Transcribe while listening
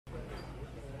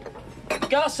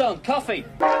Garçon, coffee.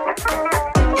 You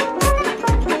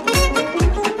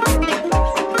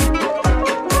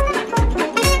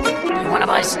want to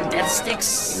buy some death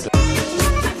sticks?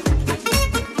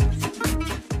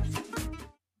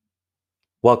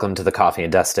 Welcome to the Coffee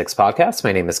and Death Sticks podcast.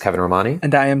 My name is Kevin Romani.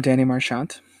 And I am Danny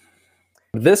Marchant.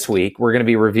 This week, we're going to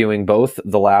be reviewing both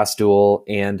The Last Duel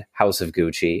and House of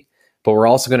Gucci, but we're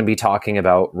also going to be talking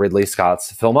about Ridley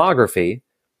Scott's filmography.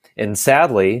 And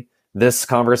sadly, this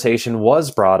conversation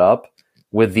was brought up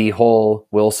with the whole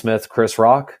Will Smith, Chris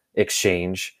Rock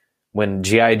exchange when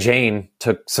G.I. Jane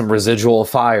took some residual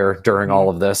fire during all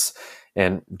of this.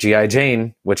 And G.I.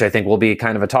 Jane, which I think will be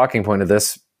kind of a talking point of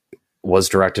this, was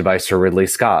directed by Sir Ridley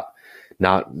Scott.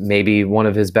 Not maybe one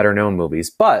of his better known movies,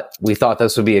 but we thought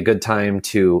this would be a good time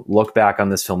to look back on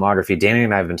this filmography. Danny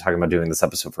and I have been talking about doing this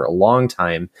episode for a long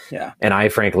time. Yeah. And I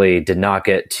frankly did not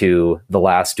get to The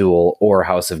Last Duel or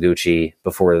House of Gucci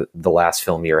before the last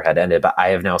film year had ended, but I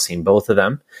have now seen both of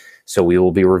them. So we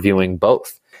will be reviewing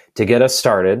both. To get us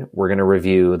started, we're going to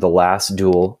review The Last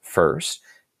Duel first.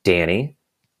 Danny,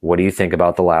 what do you think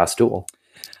about The Last Duel?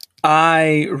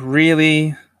 I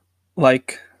really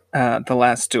like The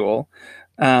Last Duel,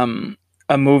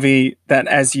 a movie that,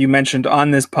 as you mentioned on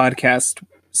this podcast,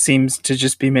 seems to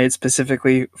just be made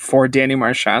specifically for Danny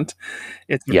Marchant.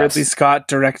 It's a Ridley Scott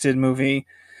directed movie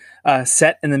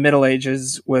set in the Middle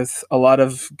Ages with a lot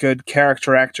of good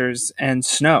character actors and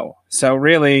snow. So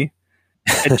really,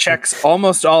 it checks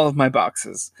almost all of my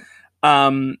boxes.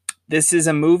 This is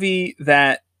a movie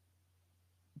that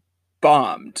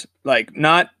bombed, like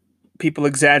not people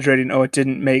exaggerating, oh, it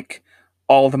didn't make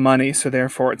all the money, so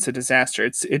therefore it's a disaster.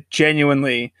 It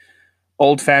genuinely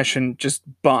old-fashioned just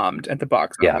bombed at the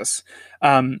box office.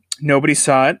 Nobody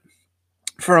saw it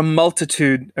for a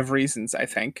multitude of reasons, I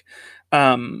think.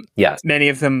 Many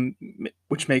of them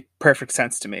which make perfect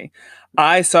sense to me.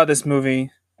 I saw this movie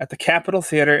at the Capitol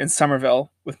Theater in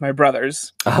Somerville with my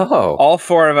brothers. Oh. All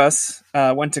four of us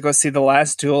went to go see The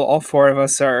Last Duel. All four of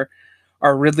us are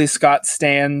Ridley Scott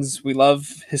stans. We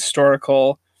love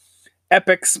historical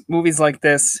epics, movies like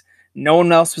this. No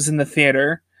one else was in the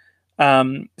theater.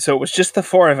 So it was just the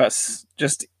four of us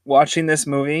just watching this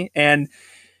movie. And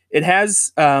it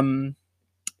has a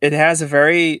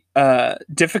very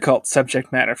difficult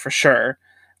subject matter for sure.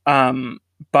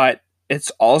 But it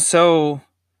also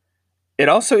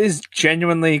is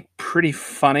genuinely pretty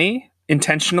funny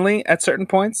intentionally at certain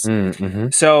points. Mm-hmm.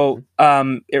 So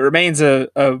it remains a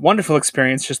wonderful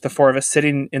experience, just the four of us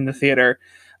sitting in the theater,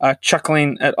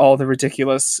 chuckling at all the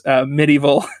ridiculous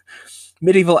medieval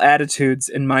attitudes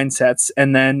and mindsets,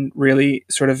 and then really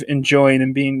sort of enjoying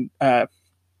and being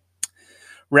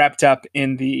wrapped up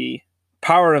in the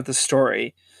power of the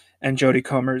story and Jodie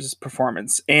Comer's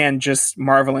performance, and just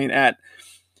marveling at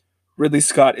Ridley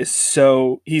Scott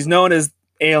he's known as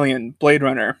Alien, Blade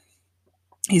Runner.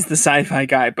 He's the sci-fi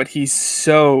guy, but he's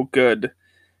so good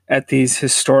at these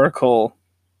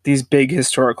big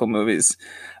historical movies.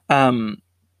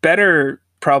 Better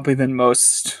probably than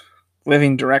most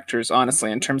living directors,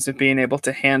 honestly, in terms of being able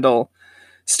to handle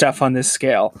stuff on this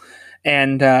scale.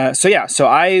 And so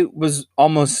I was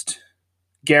almost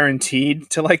guaranteed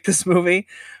to like this movie,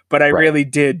 but I really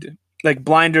did, like,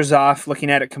 blinders off, looking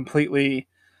at it completely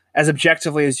as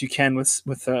objectively as you can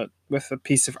with a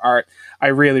piece of art. I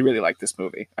really, really like this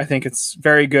movie. I think it's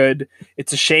very good.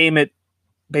 It's a shame it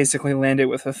basically landed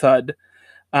with a thud,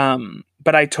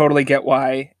 but I totally get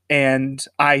why, and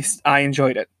I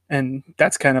enjoyed it, and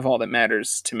that's kind of all that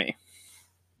matters to me.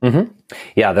 Mm-hmm.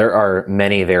 Yeah, there are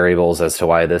many variables as to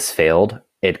why this failed.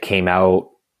 It came out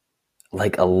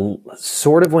like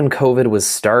sort of when COVID was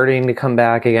starting to come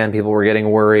back again. People were getting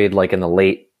worried, like in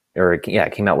the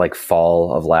it came out like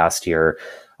fall of last year.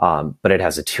 But it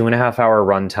has a 2.5 hour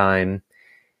runtime.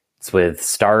 It's with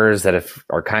stars that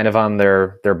are kind of on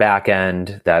their back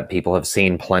end that people have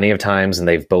seen plenty of times, and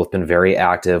they've both been very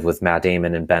active with Matt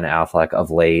Damon and Ben Affleck of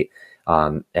late.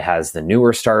 It has the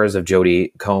newer stars of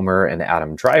Jodie Comer and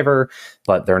Adam Driver,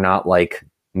 but they're not like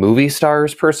movie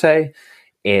stars per se.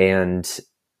 And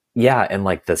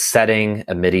like the setting,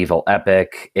 a medieval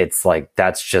epic, it's like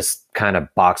that's just kind of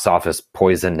box office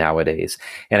poison nowadays.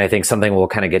 And I think something we'll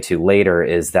kind of get to later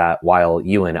is that while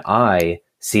you and I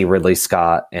see Ridley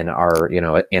Scott and our,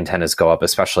 antennas go up,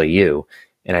 especially you,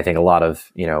 and I think a lot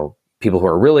of, people who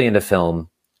are really into film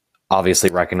obviously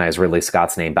recognize Ridley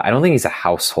Scott's name, but I don't think he's a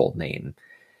household name.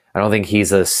 I don't think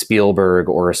he's a Spielberg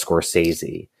or a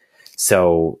Scorsese.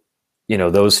 So,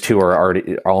 those two are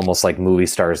already almost like movie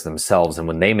stars themselves. And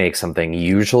when they make something,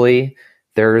 usually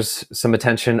there's some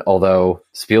attention, although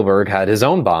Spielberg had his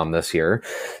own bomb this year.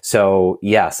 So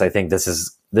yes, I think this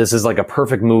is like a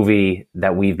perfect movie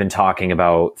that we've been talking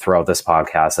about throughout this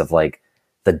podcast, of like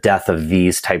the death of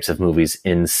these types of movies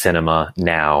in cinema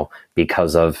now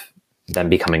because of them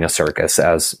becoming a circus,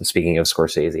 as speaking of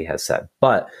Scorsese has said.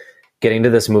 But getting to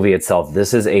this movie itself,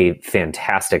 this is a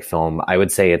fantastic film. I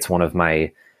would say it's one of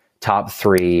my top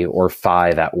 3 or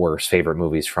 5 at worst favorite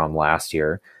movies from last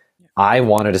year. I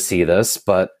wanted to see this,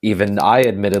 but even I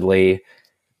admittedly,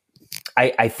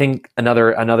 I think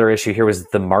another issue here was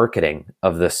the marketing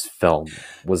of this film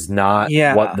was not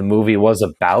what the movie was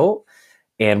about.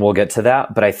 And we'll get to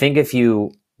that. But I think if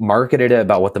you marketed it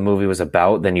about what the movie was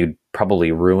about, then you'd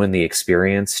probably ruin the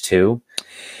experience too.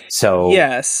 So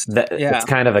yes, it's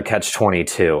kind of a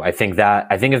catch-22. I think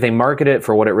if they marketed it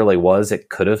for what it really was, it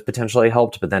could have potentially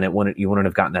helped, but then you wouldn't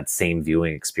have gotten that same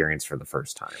viewing experience for the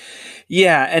first time.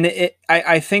 Yeah, and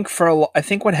I think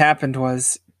what happened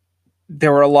was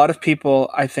there were a lot of people,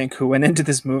 I think, who went into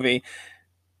this movie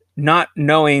not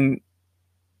knowing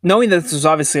that this was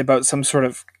obviously about some sort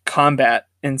of combat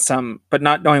but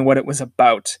not knowing what it was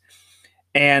about.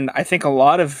 And I think a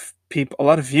lot of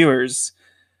viewers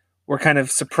were kind of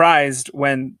surprised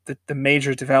when the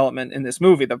major development in this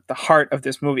movie, the heart of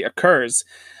this movie occurs.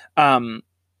 And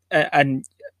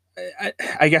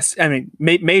I guess, I mean,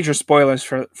 major spoilers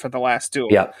for The Last Duel.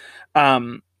 Yeah.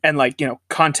 And like,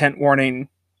 content warning,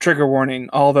 trigger warning,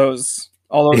 all those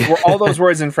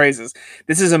words and phrases.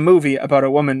 This is a movie about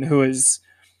a woman who is,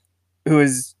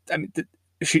 I mean,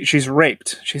 she's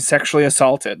raped, she's sexually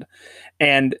assaulted,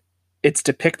 and it's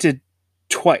depicted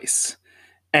twice,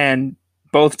 and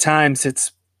both times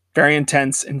it's very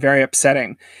intense and very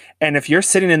upsetting. And if you're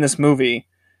sitting in this movie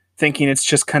thinking it's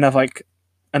just kind of like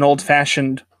an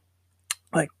old-fashioned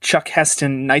like Chuck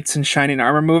Heston Knights in Shining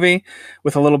Armor movie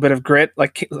with a little bit of grit,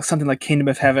 like something like Kingdom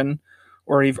of Heaven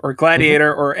or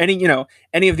Gladiator, or any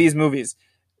of these movies,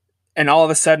 and all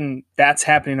of a sudden that's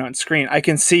happening on screen, I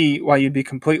can see why you'd be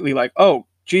completely like, oh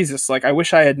Jesus, like I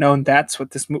wish I had known that's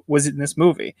what this was in this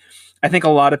movie. I think a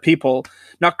lot of people,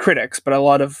 not critics, but a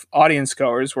lot of audience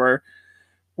goers were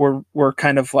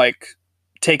kind of like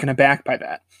taken aback by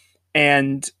that.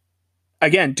 And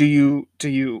again, do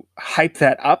you hype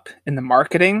that up in the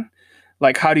marketing?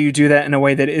 Like, how do you do that in a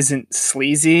way that isn't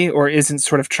sleazy or isn't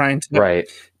sort of trying to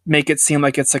make it seem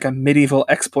like it's like a medieval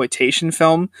exploitation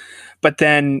film? But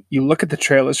then you look at the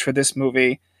trailers for this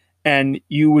movie and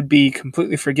you would be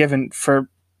completely forgiven for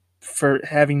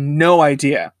having no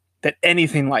idea that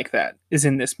anything like that is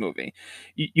in this movie.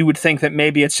 You would think that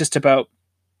maybe it's just about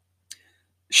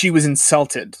she was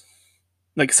insulted,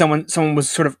 like someone was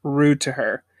sort of rude to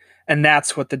her, and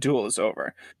that's what the duel is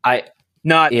over.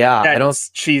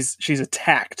 She's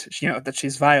attacked, that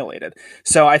she's violated.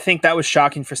 So I think that was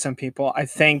shocking for some people. I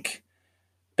think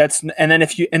and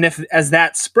if as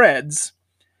that spreads,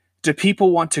 do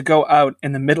people want to go out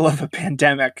in the middle of a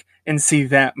pandemic and see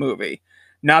that movie?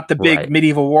 Not the big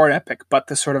medieval war epic, but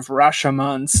the sort of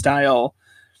Rashomon style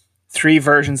 3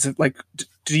 versions of, like,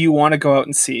 do you want to go out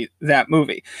and see that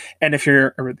movie? And if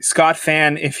you're a Ridley Scott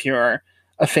fan, if you're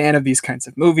a fan of these kinds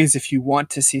of movies, if you want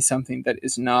to see something that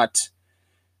is not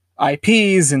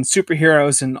IPs and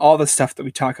superheroes and all the stuff that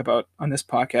we talk about on this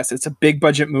podcast, it's a big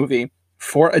budget movie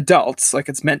for adults. Like,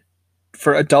 it's meant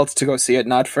for adults to go see it,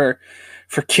 not for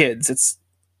kids.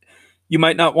 You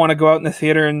might not want to go out in the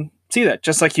theater and see that,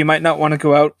 just like you might not want to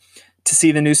go out to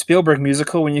see the new Spielberg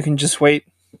musical when you can just wait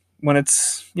when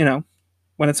it's on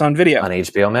video on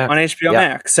HBO Max.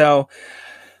 Max. So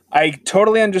I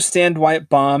totally understand why it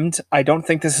bombed. I don't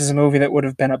think this is a movie that would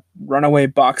have been a runaway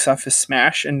box office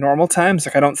smash in normal times.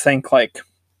 Like, I don't think like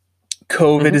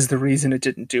COVID is the reason it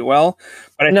didn't do well,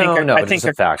 but I think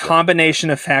a combination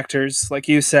of factors, like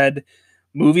you said,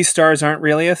 movie stars aren't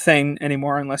really a thing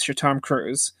anymore unless you're Tom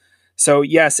Cruise. So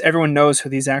yes, everyone knows who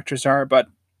these actors are, but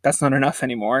that's not enough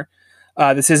anymore.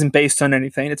 This isn't based on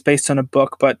anything. It's based on a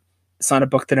book, but it's not a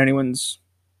book that anyone's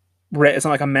read. It's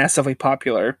not like a massively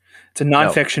popular. It's a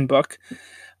nonfiction book.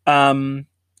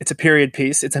 It's a period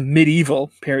piece. It's a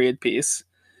medieval period piece.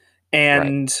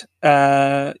 And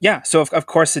so of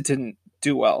course it didn't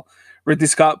do well. Ridley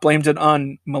Scott blamed it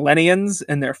on millennials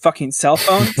and their fucking cell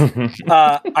phones.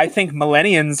 I think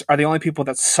millennials are the only people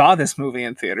that saw this movie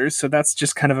in theaters, so that's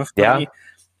just kind of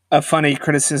a funny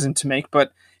criticism to make.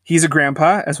 But he's a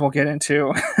grandpa, as we'll get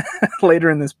into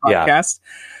later in this podcast.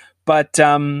 But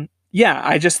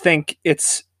I just think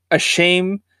it's a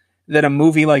shame that a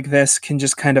movie like this can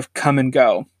just kind of come and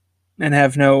go and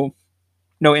have no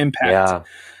impact.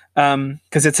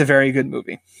 Because it's a very good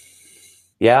movie.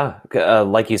 Yeah,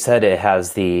 like you said, it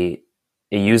has the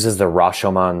it uses the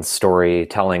Rashomon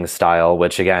storytelling style,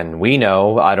 which again, we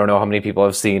know. I don't know how many people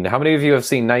have seen. How many of you have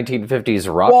seen 1950s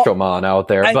Rashomon out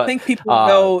there? I think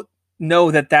people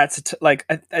know that that's like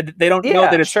they don't know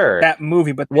that it's that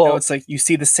movie, but they know it's like you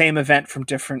see the same event from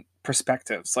different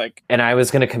perspectives. Like, and I was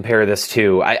going to compare this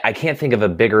to. I can't think of a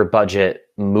bigger budget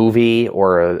movie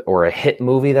or a hit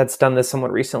movie that's done this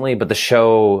somewhat recently, but the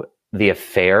show The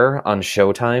Affair on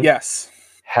Showtime,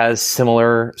 has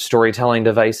similar storytelling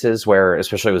devices where,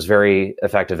 especially, it was very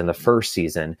effective in the first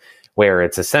season, where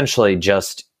it's essentially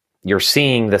just you're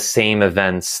seeing the same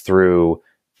events through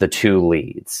the two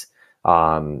leads.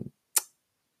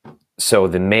 So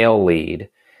the male lead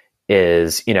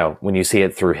is, when you see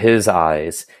it through his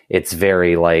eyes, it's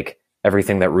very like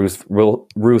everything that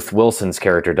Ruth Wilson's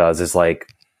character does is like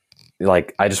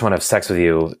I just want to have sex with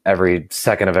you every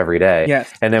second of every day.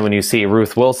 Yes. And then when you see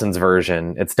Ruth Wilson's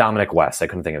version, it's Dominic West. I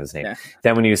couldn't think of his name. Yeah.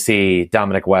 Then when you see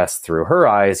Dominic West through her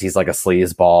eyes, he's like a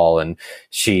sleazeball, and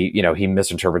she, he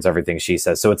misinterprets everything she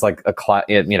says. So it's like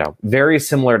very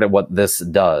similar to what this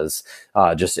does,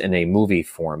 just in a movie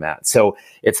format. So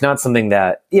it's not something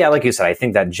that, like you said, I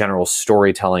think that general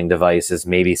storytelling device is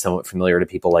maybe somewhat familiar to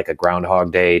people, like a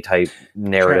Groundhog Day type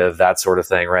narrative, that sort of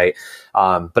thing, right?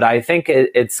 But I think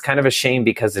it's kind of a shame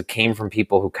because it came from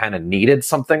people who kind of needed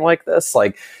something like this.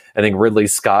 Like, I think Ridley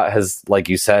Scott has, like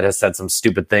you said, has said some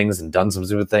stupid things and done some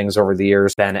stupid things over the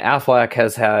years. Ben Affleck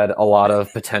has had a lot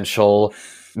of potential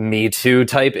Me Too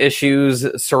type issues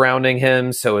surrounding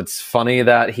him. So it's funny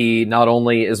that he not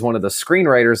only is one of the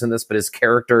screenwriters in this, but his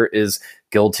character is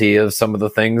guilty of some of the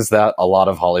things that a lot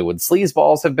of Hollywood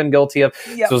sleazeballs have been guilty of.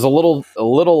 Yep. So it's a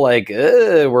little like,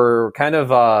 we're kind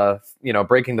of,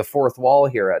 breaking the fourth wall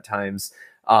here at times.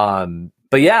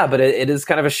 But it is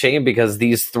kind of a shame because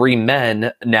these three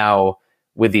men now,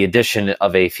 with the addition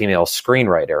of a female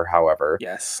screenwriter, however,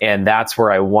 and that's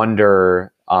where I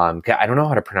wonder, I don't know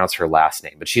how to pronounce her last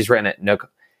name, but she's written at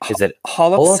is it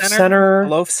Holofcener?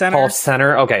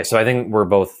 Okay, so I think we're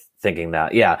both thinking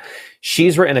that. Yeah,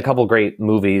 she's written a couple great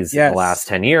movies in the last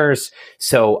 10 years.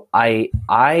 So I'm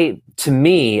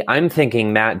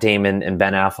thinking Matt Damon and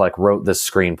Ben Affleck wrote this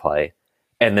screenplay,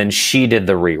 and then she did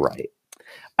the rewrite.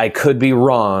 I could be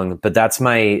wrong, but that's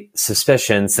my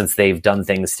suspicion since they've done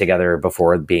things together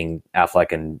before, being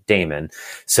Affleck and Damon.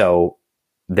 So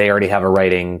they already have a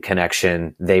writing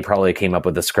connection. They probably came up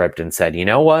with the script and said, you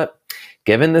know what?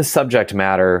 Given this subject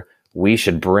matter, we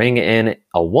should bring in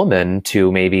a woman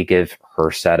to maybe give her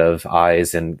set of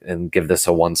eyes and give this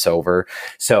a once over.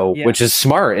 So, which is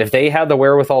smart. If they had the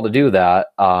wherewithal to do that,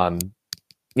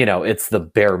 it's the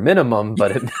bare minimum,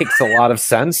 but it makes a lot of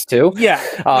sense too. Yeah,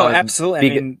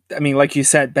 absolutely. I mean, like you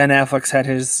said, Ben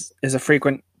Affleck's is a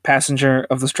frequent passenger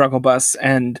of the struggle bus,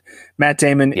 and Matt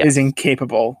Damon is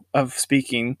incapable of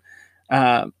speaking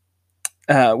without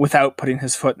putting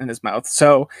his foot in his mouth.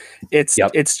 So it's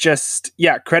just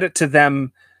credit to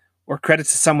them, or credit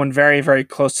to someone very, very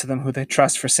close to them who they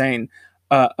trust for saying,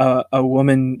 a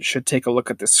woman should take a look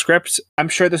at this script. I'm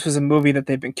sure this was a movie that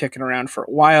they've been kicking around for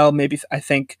a while.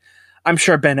 I'm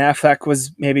sure Ben Affleck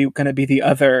was maybe going to be the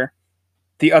other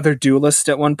duelist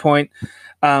at one point.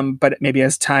 But maybe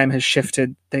as time has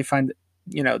shifted, they find,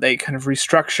 they kind of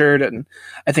restructured. And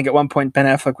I think at one point Ben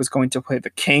Affleck was going to play the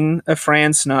King of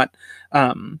France, not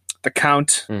the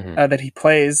Count that he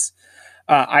plays.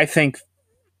 I think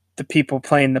the people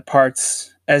playing the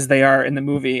parts as they are in the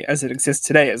movie as it exists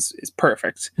today is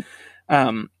perfect.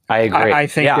 I agree. I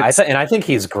think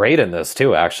he's great in this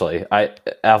too. Actually,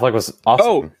 Affleck was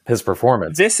awesome. His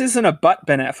performance. This isn't a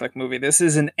Ben Affleck movie. This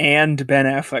is an Ben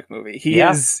Affleck movie. He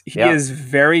is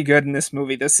very good in this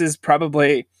movie. This is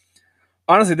probably,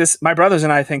 honestly, my brothers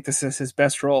and I think this is his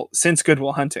best role since Good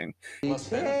Will Hunting.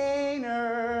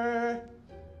 Retainer.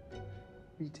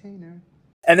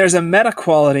 And there's a meta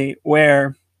quality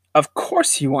where, of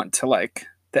course, you want to like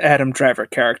the Adam Driver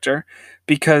character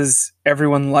because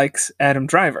everyone likes Adam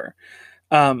Driver.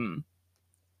 And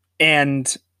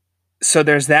so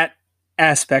there's that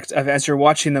aspect of, as you're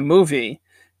watching the movie,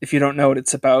 if you don't know what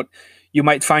it's about, you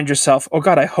might find yourself, oh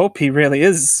God, I hope he really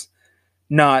is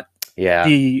not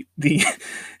the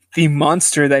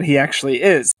monster that he actually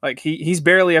is. Like he's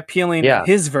barely appealing in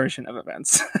his version of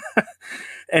events.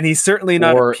 And he's certainly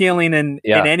not appealing in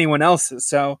anyone else's.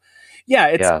 So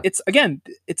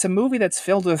it's a movie that's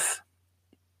filled with,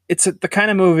 the kind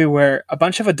of movie where a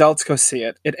bunch of adults go see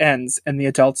it, it ends, and the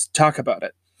adults talk about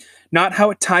it. Not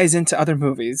how it ties into other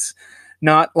movies,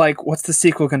 not like what's the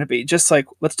sequel going to be, just like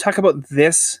let's talk about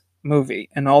this movie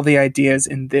and all the ideas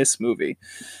in this movie.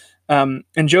 And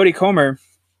Jodie Comer,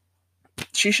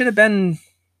 she should have been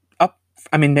up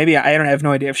I mean, maybe I don't have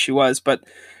no idea if she was, but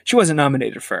she wasn't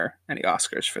nominated for any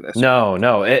Oscars for this. No.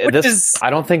 Which is- I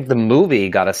don't think the movie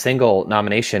got a single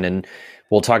nomination, and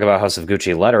we'll talk about House of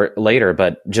Gucci later.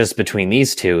 But just between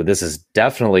these two, this is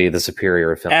definitely the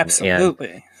superior film.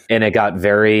 Absolutely. And it got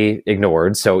very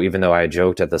ignored. So even though I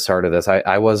joked at the start of this,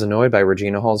 I was annoyed by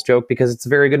Regina Hall's joke because it's a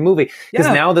very good movie. Because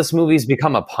now this movie's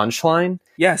become a punchline.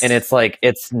 Yes. And it's like,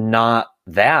 it's not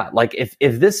that. Like, if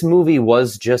this movie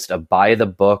was just a by the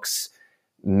books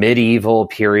medieval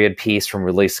period piece from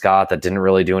Ridley Scott that didn't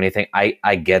really do anything,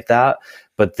 I get that.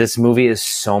 But this movie is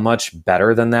so much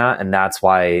better than that. And that's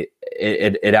why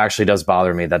it actually does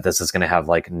bother me that this is going to have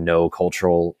like no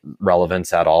cultural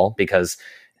relevance at all, because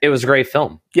it was a great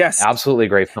film. Yes. Absolutely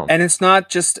great film. And it's not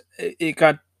just, it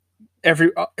got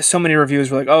so many reviews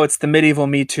were like, oh, it's the medieval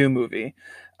Me Too movie.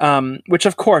 Which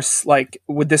of course, like,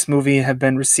 would this movie have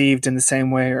been received in the same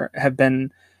way or have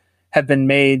been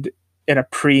made in a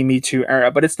pre-Me Too era?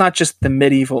 But it's not just the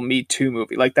medieval Me Too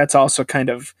movie. Like, that's also kind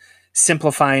of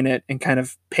simplifying it and kind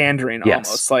of pandering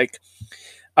almost. Like,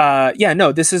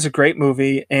 this is a great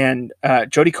movie. And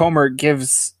Jodie Comer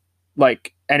gives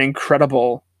like an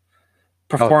incredible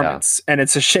performance, and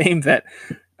it's a shame that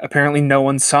apparently no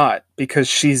one saw it because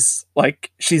she's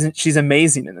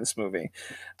amazing in this movie.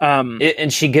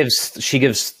 And she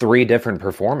gives 3 different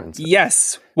performances.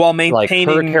 Yes, while maintaining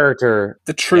like her character,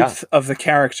 the truth of the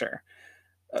character.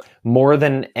 More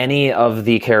than any of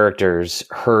the characters,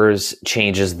 hers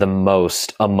changes the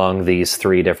most among these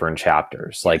 3 different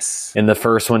chapters. Like in the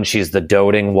first one, she's the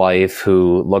doting wife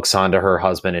who looks onto her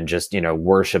husband and just,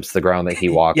 worships the ground that he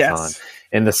walks on.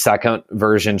 In the second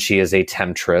version, she is a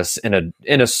temptress in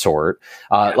a sort,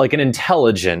 like an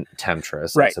intelligent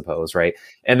temptress, I suppose, right?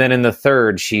 And then in the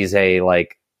third, she's a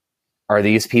like, are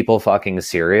these people fucking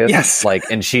serious? Yes. Like,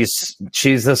 and she's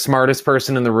the smartest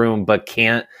person in the room, but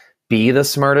can't be the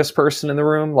smartest person in the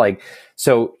room. Like,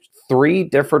 so 3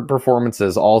 different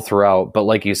performances all throughout, but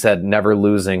like you said, never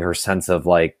losing her sense of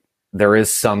like, there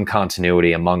is some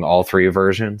continuity among all 3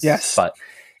 versions. Yes. But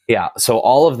yeah, so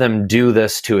all of them do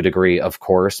this to a degree, of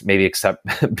course, maybe except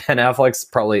Ben Affleck's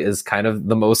probably is kind of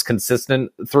the most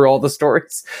consistent through all the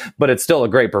stories, but it's still a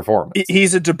great performance.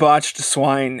 He's a debauched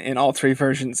swine in all 3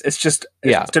 versions. It's just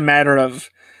a matter of,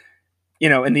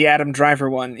 in the Adam Driver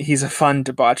one, he's a fun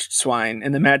debauched swine.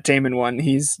 In the Matt Damon one,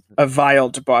 he's a vile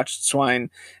debauched swine.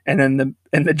 And then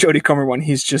in the Jodie Comer one,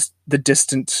 he's just the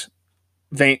distant,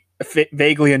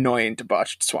 vaguely annoying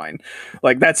debauched swine.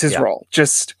 Like, that's his role.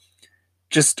 Just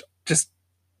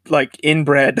like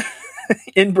inbred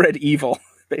evil,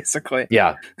 basically.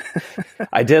 Yeah.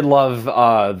 I did love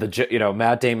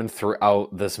Matt Damon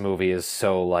throughout this movie is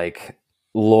so like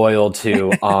loyal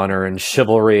to honor and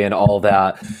chivalry and all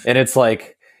that. And it's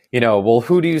like, well,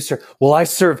 who do you serve? Well,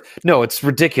 no, it's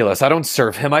ridiculous. I don't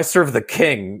serve him. I serve the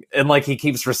king. And like, he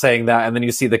keeps saying that. And then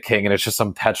you see the king and it's just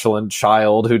some petulant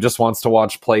child who just wants to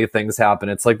watch playthings happen.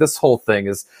 It's like, this whole thing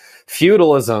is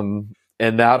feudalism.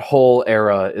 And that whole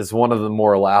era is one of the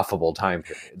more laughable time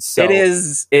periods. So it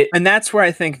is. And that's where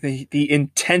I think the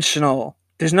intentional,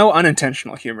 there's no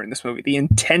unintentional humor in this movie. The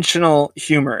intentional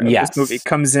humor of this movie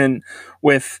comes in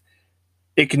with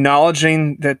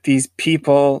acknowledging that these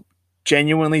people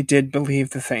genuinely did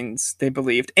believe the things they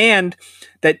believed. And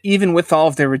that even with all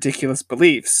of their ridiculous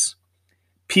beliefs,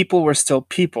 people were still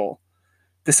people.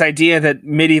 This idea that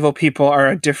medieval people are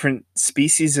a different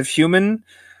species of human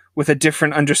with a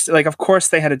different like, of course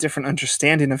they had a different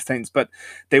understanding of things, but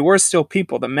they were still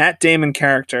people. The Matt Damon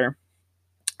character,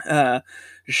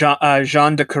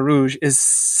 Jean de Carouge, is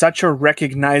such a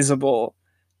recognizable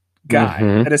guy.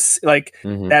 Mm-hmm. That is like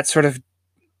that sort of,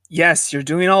 yes, you're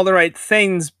doing all the right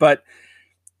things, but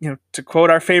to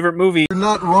quote our favorite movie, "You're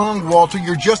not wrong, Walter.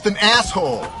 You're just an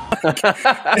asshole."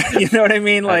 You know what I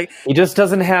mean? Like, he just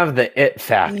doesn't have the it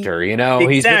factor.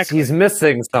 Exactly. He's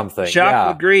missing something.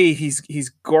 Jacques Legris, he's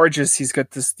gorgeous. He's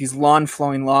got these lawn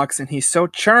flowing locks, and he's so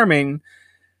charming.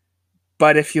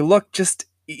 But if you look just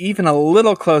even a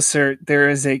little closer, there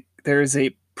is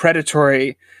a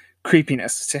predatory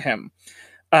creepiness to him.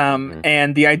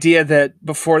 And the idea that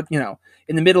before,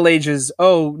 in the Middle Ages,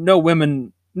 no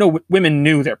women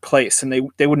knew their place, and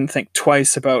they wouldn't think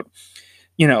twice about,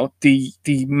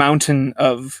 the mountain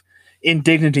of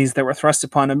indignities that were thrust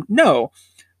upon them. No,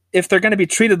 if they're going to be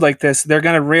treated like this, they're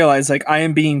going to realize, like, I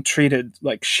am being treated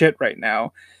like shit right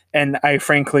now, and I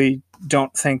frankly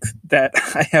don't think that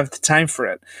I have the time for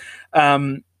it.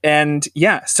 And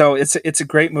yeah, so it's a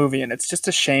great movie, and it's just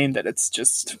a shame that it's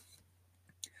just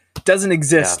doesn't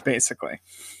exist, basically.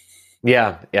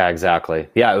 Yeah, exactly.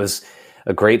 Yeah, it was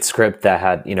a great script that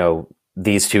had,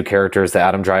 these 2 characters, the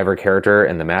Adam Driver character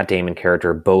and the Matt Damon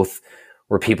character, both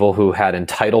were people who had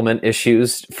entitlement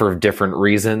issues for different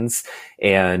reasons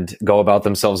and go about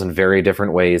themselves in very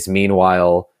different ways.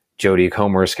 Meanwhile, Jodie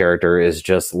Comer's character is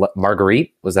just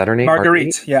Marguerite. Was that her name?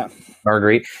 Marguerite, yeah.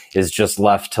 Marguerite is just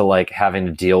left to like having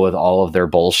to deal with all of their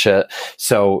bullshit.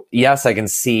 So yes, I can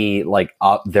see like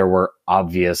there were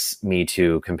obvious Me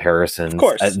Too comparisons. Of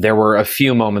course. There were a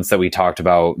few moments that we talked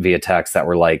about via text that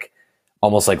were like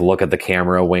almost like look at the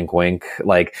camera, wink, wink.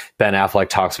 Like Ben Affleck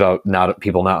talks about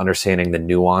people not understanding the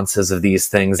nuances of these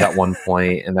things at one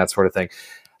point and that sort of thing.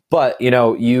 But you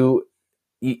know, you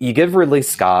give Ridley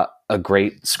Scott a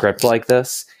great script like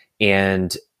this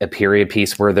and a period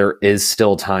piece where there is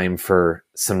still time for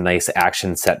some nice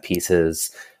action set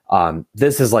pieces.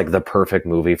 This is like the perfect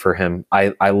movie for him.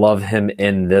 I love him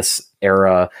in this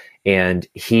era, and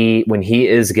when he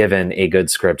is given a good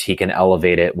script, he can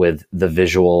elevate it with the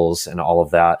visuals and all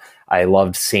of that. I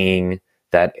loved seeing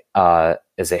that.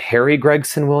 Is it Harry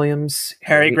Gregson Williams?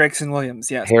 Harry Gregson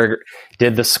Williams, yes. Harry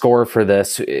did the score for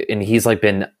this, and he's like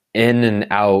been in and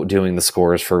out doing the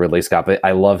scores for Ridley Scott, but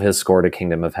I love his score to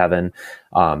Kingdom of Heaven.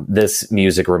 This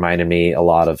music reminded me a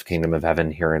lot of Kingdom of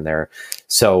Heaven here and there.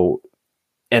 So,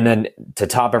 and then to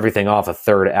top everything off, a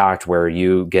third act where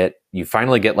you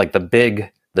finally get like the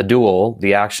duel,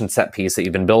 the action set piece that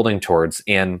you've been building towards.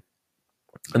 And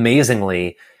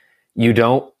amazingly, you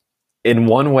don't, in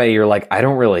one way, you're like, I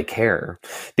don't really care,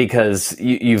 because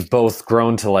you've both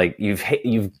grown to like, you've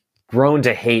grown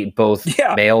to hate both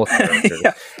male characters.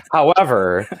 Yeah.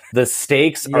 However, the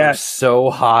stakes are so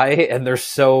high and they're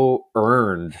so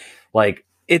earned. Like,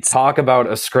 talk about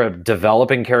a script,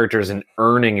 developing characters and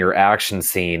earning your action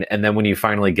scene. And then when you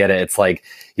finally get it, it's like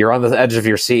you're on the edge of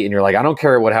your seat and you're like, I don't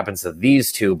care what happens to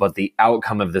these two, but the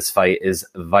outcome of this fight is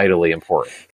vitally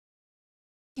important.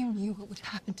 You knew what would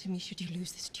happen to me should you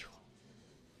lose this duel.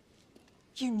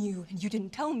 You knew and you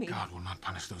didn't tell me. God will not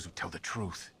punish those who tell the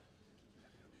truth.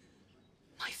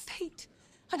 My fate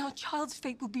and our child's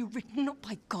fate will be written not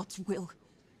by God's will,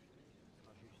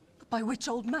 but by which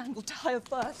old man will tire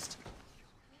first.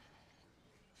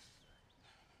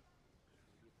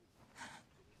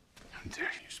 How dare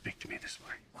you speak to me this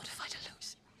way? What if I to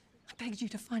lose? I begged you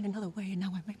to find another way, and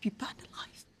now I might be burned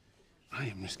alive. I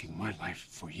am risking my life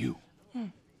for you.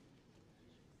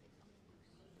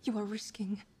 You are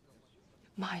risking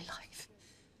my life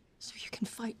so you can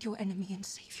fight your enemy and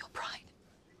save your pride.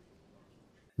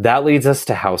 That leads us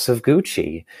to House of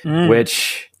Gucci,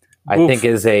 which I think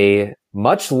is a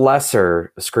much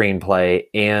lesser screenplay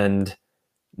and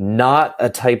not a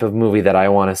type of movie that I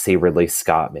want to see Ridley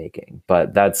Scott making.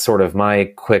 But that's sort of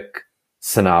my quick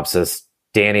synopsis.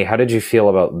 Danny, how did you feel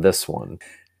about this one?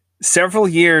 Several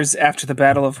years after the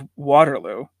Battle of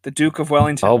Waterloo, the Duke of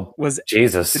Wellington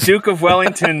The Duke of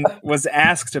Wellington was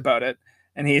asked about it.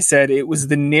 And he said it was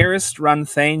the nearest run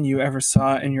thing you ever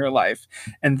saw in your life.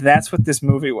 And that's what this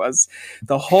movie was.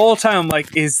 The whole time I'm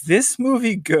like, is this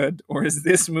movie good or is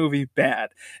this movie bad?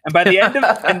 And by the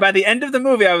end of the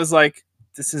movie, I was like,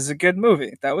 this is a good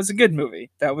movie. That was a good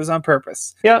movie. That was on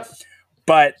purpose. Yeah.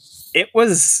 But it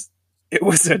was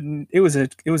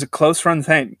a close run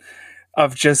thing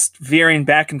of just veering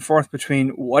back and forth between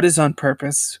what is on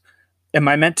purpose. Am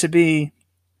I meant to be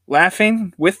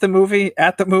laughing with the movie,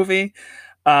 at the movie?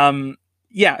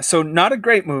 So not a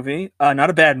great movie, not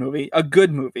a bad movie, a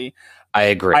good movie. I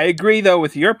agree. I agree, though,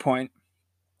 with your point.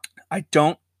 I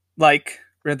don't like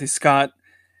Ridley Scott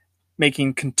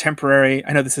making contemporary.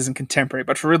 I know this isn't contemporary,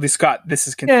 but for Ridley Scott, this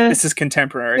is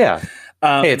contemporary. Yeah,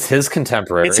 hey, it's his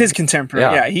contemporary. It's his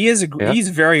contemporary. Yeah, he is. He's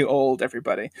very old.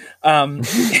 Everybody.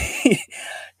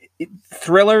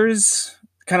 Thrillers.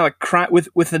 Kind of like crime,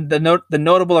 with the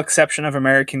notable exception of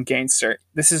American Gangster.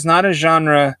 This is not a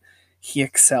genre he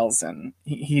excels in.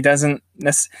 He doesn't.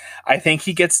 I think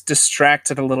he gets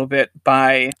distracted a little bit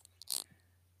by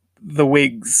the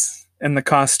wigs and the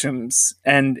costumes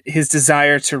and his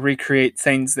desire to recreate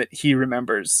things that he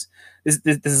remembers. This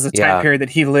is a time period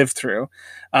that he lived through.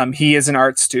 He is an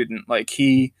art student. Like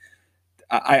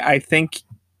I think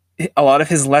a lot of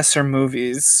his lesser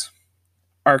movies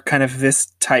are kind of this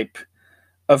type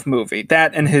of movie.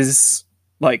 That and his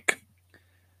like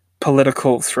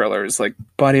political thrillers like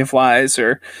Body of Lies,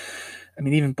 or I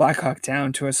mean even Black Hawk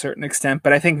Down to a certain extent.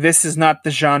 But I think this is not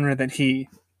the genre that he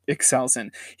excels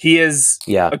in. He is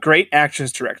a great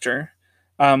actress director,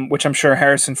 which I'm sure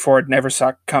Harrison Ford never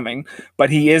saw coming, but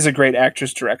he is a great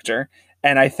actress director.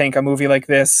 And I think a movie like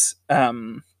this,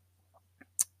 that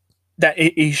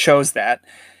he shows that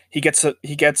he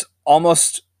gets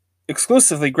almost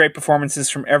exclusively great performances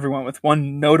from everyone, with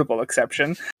one notable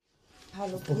exception.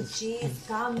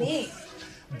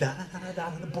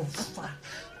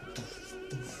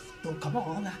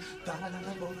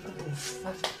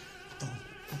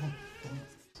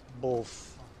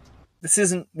 This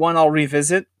isn't one I'll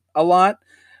revisit a lot.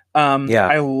 Yeah.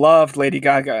 I loved Lady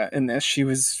Gaga in this. She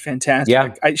was fantastic.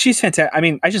 Yeah. She's fantastic. I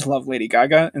mean, I just love Lady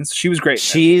Gaga, and she was great.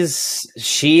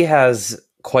 She has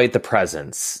quite the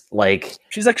presence. Like,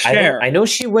 She's like Cher. I know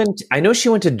she went to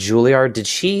Juilliard. Did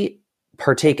she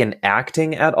partake in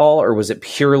acting at all, or was it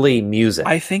purely music?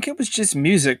 I think it was just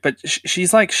music, but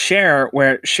she's like Cher,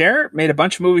 where Cher made a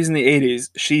bunch of movies in the 80s.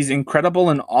 She's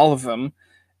incredible in all of them,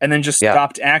 and then just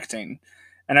stopped acting.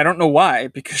 And I don't know why,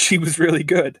 because she was really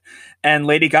good. And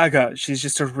Lady Gaga, she's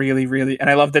just a really, really, and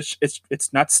I love that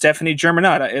it's not Stephanie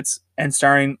Germanotta, and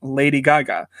starring Lady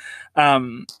Gaga.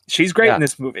 She's great in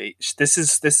this movie. This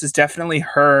is definitely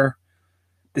her.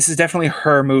 This is definitely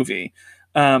her movie.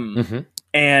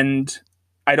 And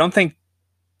I don't think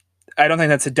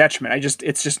that's a detriment.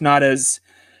 It's just not as.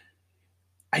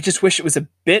 I just wish it was a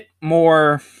bit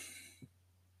more.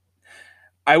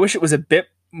 I wish it was a bit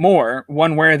more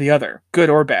one way or the other, good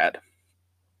or bad.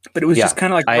 But it was just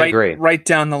kind of like right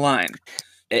down the line.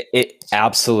 It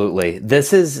absolutely.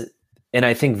 And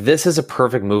I think this is a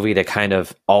perfect movie to kind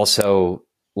of also,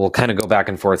 we'll kind of go back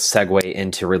and forth, segue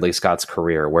into Ridley Scott's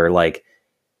career, where like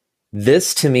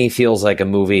this to me feels like a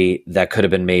movie that could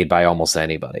have been made by almost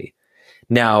anybody.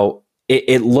 Now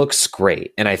it looks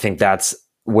great, and I think that's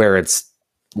where it's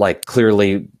like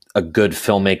clearly a good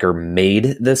filmmaker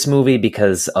made this movie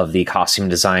because of the costume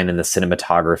design and the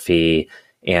cinematography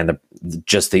and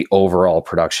just the overall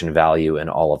production value and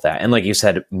all of that. And like you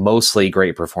said, mostly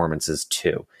great performances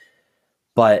too.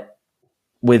 But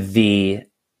with the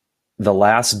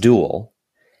Last Duel,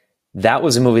 that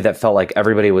was a movie that felt like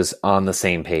everybody was on the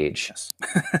same page. Yes.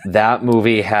 That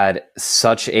movie had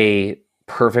such a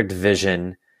perfect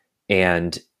vision,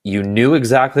 and you knew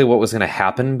exactly what was going to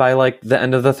happen by like the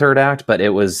end of the third act, but it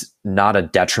was not a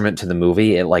detriment to the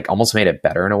movie. It like almost made it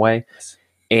better in a way.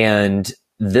 And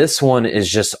this one is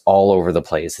just all over the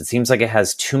place. It seems like it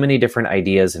has too many different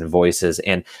ideas and voices.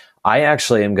 And I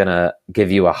actually am going to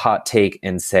give you a hot take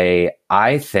and say,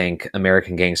 I think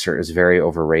American Gangster is very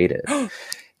overrated.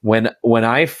 When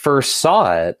I first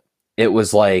saw it, it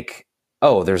was like,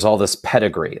 oh, there's all this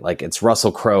pedigree. Like it's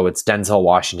Russell Crowe, it's Denzel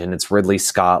Washington, it's Ridley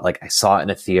Scott. Like I saw it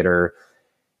in a theater,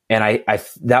 and I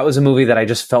that was a movie that I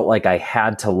just felt like I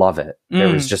had to love it. There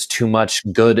was just too much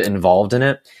good involved in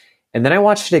it. And then I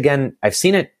watched it again. I've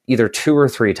seen it either 2 or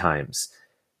 3 times.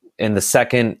 In the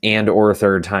second and or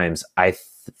third times, I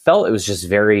felt it was just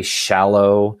very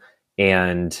shallow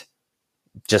and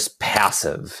just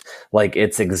passive. Like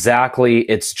it's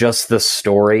just the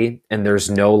story, and there's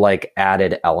no like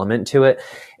added element to it.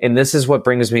 And this is what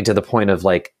brings me to the point of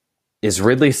like, is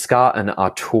Ridley Scott an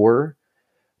auteur,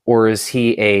 or is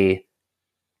he a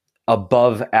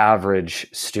above average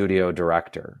studio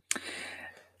director,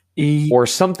 or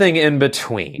something in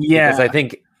between? Yeah,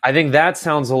 because I think that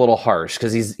sounds a little harsh,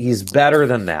 because he's better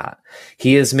than that.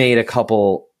 He has made a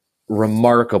couple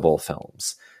remarkable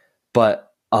films, but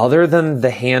other than the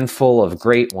handful of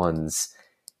great ones,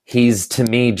 he's to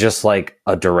me just like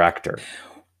a director.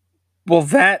 Well,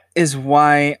 that is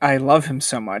why I love him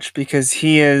so much, because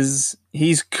he's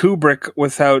Kubrick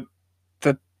without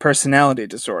the personality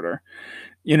disorder.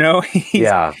 You know, he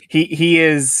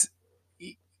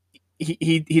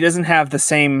doesn't have the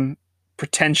same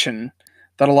pretension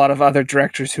that a lot of other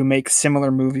directors who make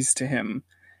similar movies to him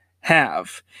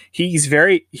have. He's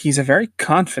a very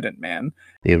confident man.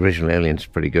 The original Alien's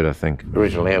pretty good, I think.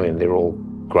 Original Alien, they were all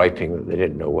griping that they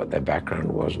didn't know what their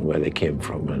background was and where they came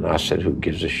from. And I said, who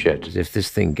gives a shit? If this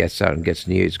thing gets out and gets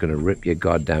near, it's going to rip your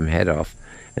goddamn head off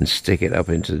and stick it up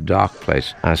into the dark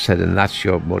place. I said, and that's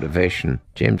your motivation.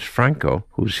 James Franco,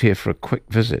 who's here for a quick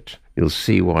visit. You'll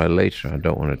see why later. I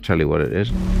don't want to tell you what it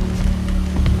is.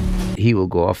 He will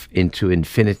go off into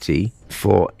infinity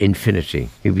for infinity.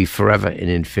 He'll be forever in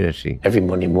infinity. Every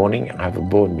Monday morning, I have a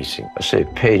board meeting. I say,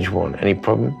 page 1, any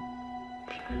problem?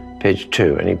 Page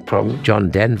 2, any problem? John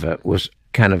Denver was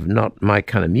kind of not my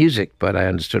kind of music, but I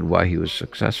understood why he was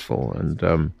successful.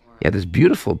 And there's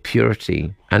beautiful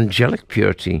purity, angelic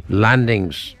purity.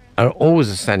 Landings are always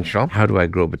essential. How do I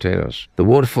grow potatoes? The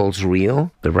waterfall's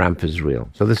real, the ramp is real.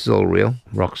 So this is all real.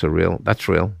 Rocks are real. That's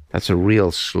real. That's a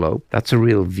real slope. That's a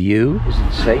real view. Is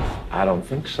it safe? I don't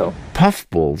think so.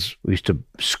 Puffballs, we used to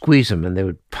squeeze them and they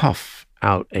would puff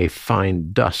out a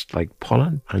fine dust like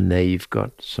pollen. And there you've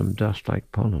got some dust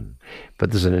like pollen.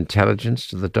 But there's an intelligence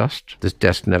to the dust. This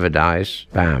dust never dies.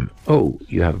 Bam. Oh,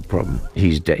 you have a problem.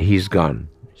 He's dead. He's gone.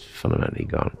 He's fundamentally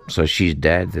gone. So she's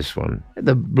dead, this one.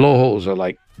 The blowholes are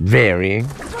like varying.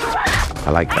 I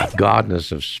like that.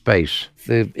 Gardeners of Space.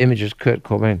 The image is Kurt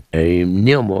Cobain. A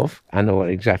neomorph. I know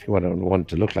exactly what I want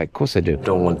it to look like. Of course I do.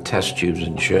 Don't want test tubes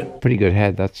and shit. Pretty good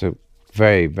head. That's a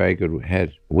very, very good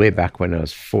head. Way back when I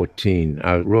was 14,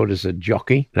 I rode as a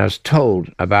jockey, and I was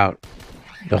told about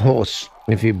the horse.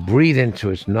 If you breathe into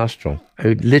its nostril, it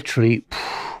would literally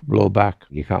blow back.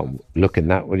 You can't look in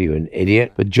that, were you, an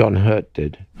idiot? But John Hurt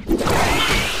did.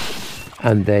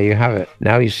 And there you have it.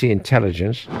 Now you see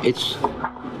intelligence. It's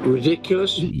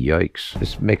ridiculous. Yikes.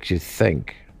 This makes you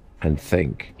think and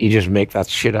think. You just make that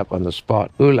shit up on the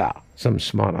spot. Oola. Some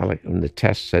smart aleck on the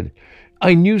test said,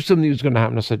 I knew something was going to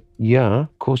happen. I said, yeah,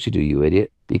 of course you do, you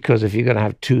idiot. Because if you're going to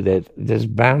have two, there's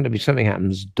bound to be something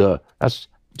happens, duh. That's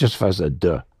just for us a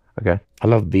duh, okay? I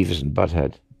love Beavis and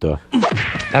Butthead, duh.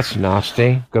 That's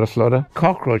nasty. Got a floater?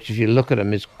 Cockroach, if you look at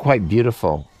them, is quite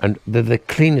beautiful. And they're the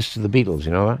cleanest of the beetles,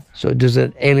 you know what? So does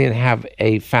an alien have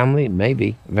a family?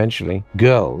 Maybe, eventually.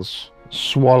 Girls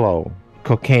swallow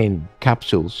cocaine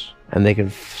capsules, and they can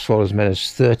swallow as many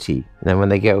as 30. And then when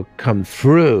they come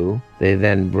through, they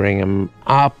then bring them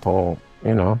up or,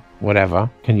 you know, whatever.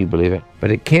 Can you believe it?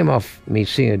 But it came off me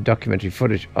seeing a documentary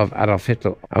footage of Adolf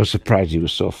Hitler. I was surprised he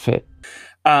was so fit.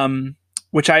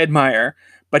 Which I admire,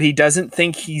 but he doesn't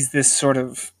think he's this sort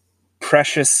of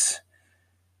precious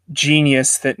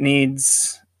genius that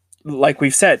needs, like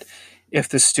we've said, if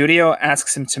the studio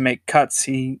asks him to make cuts,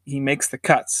 he makes the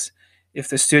cuts. If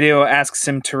the studio asks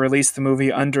him to release the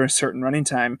movie under a certain running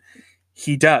time,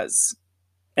 he does.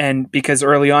 And because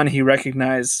early on he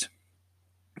recognized,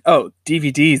 oh,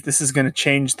 DVDs, this is going to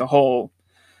change the whole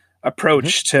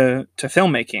approach to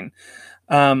filmmaking.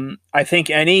 I think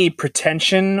any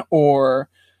pretension or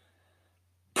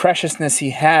preciousness he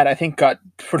had, I think got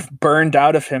sort of burned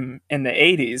out of him in the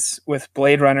 80s with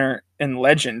Blade Runner and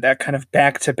Legend. That kind of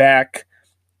back-to-back,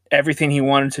 everything he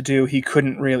wanted to do, he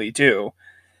couldn't really do.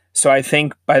 So I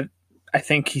think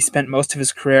he spent most of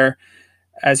his career,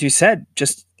 as you said,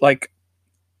 just like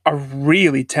a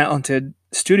really talented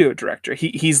studio director.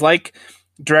 He's like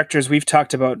directors we've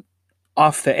talked about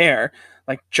off the air,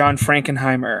 like John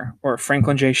Frankenheimer or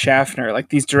Franklin J. Schaffner, like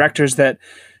these directors that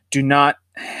do not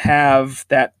have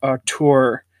that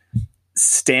auteur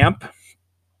stamp.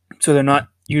 So they're not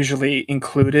usually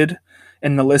included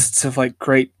in the lists of like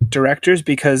great directors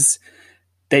because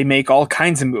they make all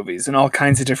kinds of movies in all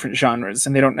kinds of different genres,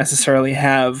 and they don't necessarily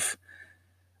have,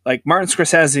 like Martin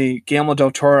Scorsese, Guillermo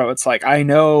del Toro. It's like, I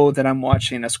know that I'm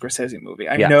watching a Scorsese movie.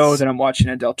 I know that I'm watching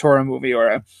a del Toro movie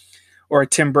or a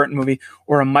Tim Burton movie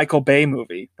or a Michael Bay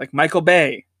movie. Like Michael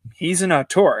Bay, he's an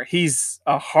auteur. He's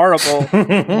a horrible,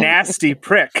 nasty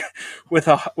prick with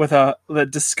the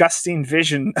disgusting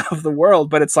vision of the world.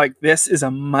 But it's like, this is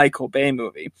a Michael Bay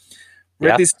movie.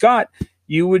 Ridley Scott,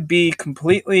 you would be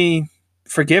completely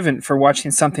forgiven for watching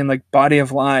something like Body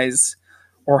of Lies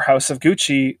or House of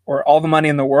Gucci or All the Money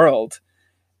in the World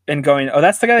and going, oh,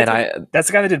 that's the guy that's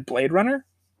the guy that did Blade Runner.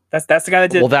 That's the guy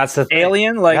that did that's the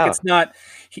Alien. Like it's not,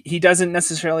 he doesn't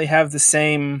necessarily have the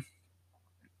same,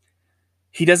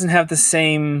 he doesn't have the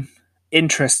same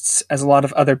interests as a lot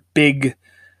of other big,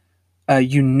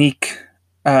 unique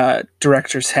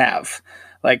directors have.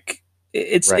 Like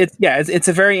it's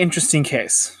a very interesting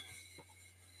case.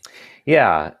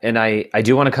 Yeah, and I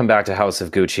do want to come back to House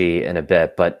of Gucci in a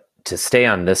bit, but to stay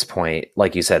on this point,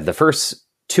 like you said,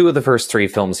 two of the first three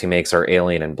films he makes are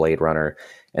Alien and Blade Runner.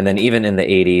 And then even in the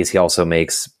 80s, he also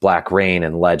makes Black Rain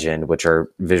and Legend, which are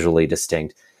visually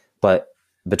distinct. But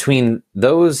between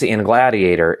those and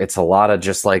Gladiator, it's a lot of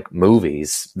just like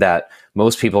movies that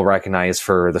most people recognize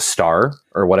for the star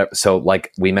or whatever. So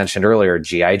like we mentioned earlier,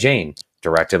 G.I. Jane,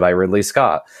 directed by Ridley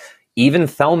Scott. Even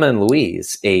Thelma and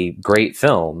Louise, a great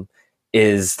film,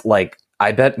 is like,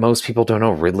 I bet most people don't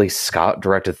know Ridley Scott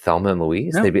directed Thelma and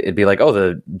Louise. No. It'd be like, oh,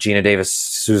 the Gina Davis,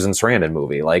 Susan Sarandon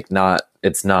movie. Like,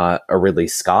 it's not a Ridley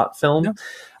Scott film.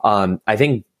 No. I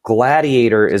think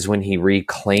Gladiator is when he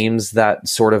reclaims that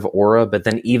sort of aura. But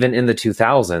then even in the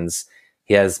 2000s,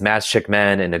 he has Matchstick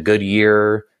Men and A Good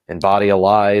Year and Body of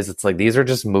Lies. It's like, these are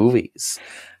just movies.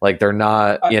 Like, they're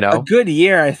not, A Good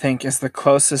Year, I think, is the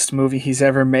closest movie he's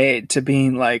ever made to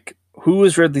being like, who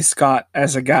is Ridley Scott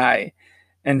as a guy?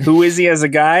 And who is he as a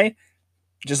guy?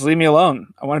 Just leave me alone.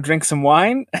 I want to drink some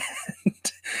wine.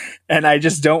 And I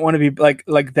just don't want to be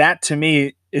like that. To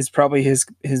me is probably his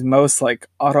most like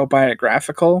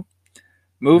autobiographical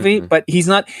movie, but he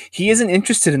isn't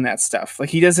interested in that stuff. Like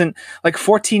he doesn't like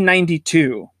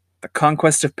 1492, The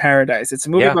Conquest of Paradise. It's a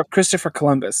movie about Christopher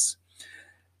Columbus.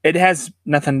 It has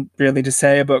nothing really to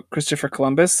say about Christopher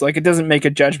Columbus. Like it doesn't make a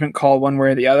judgment call one way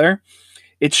or the other.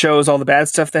 It shows all the bad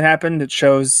stuff that happened. It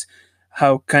shows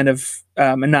how kind of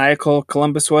maniacal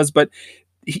Columbus was, but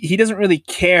he doesn't really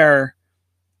care.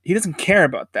 He doesn't care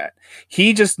about that.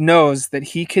 He just knows that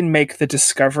he can make the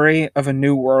discovery of a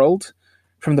new world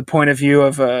from the point of view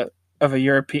of a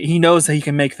European. He knows that he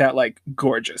can make that like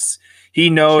gorgeous. He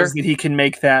knows that he can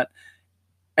make that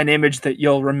an image that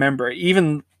you'll remember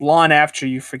even long after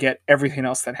you forget everything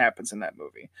else that happens in that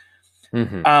movie.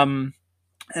 And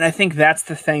I think that's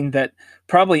the thing that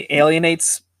probably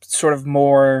alienates sort of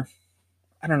more,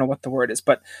 I don't know what the word is,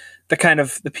 but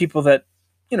the people that,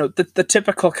 the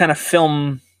typical kind of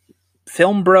film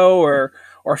bro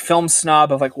or film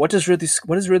snob of like, what is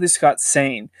Ridley Scott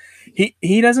saying?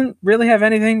 He doesn't really have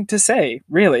anything to say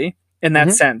really in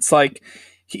that sense. Like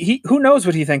he who knows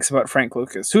what he thinks about Frank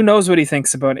Lucas? Who knows what he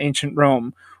thinks about Ancient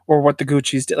Rome or what the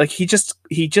Gucci's did? Like he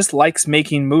just likes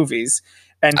making movies,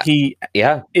 and he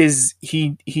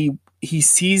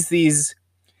sees these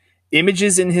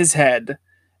images in his head,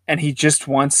 and he just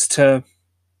wants to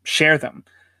share them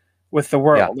with the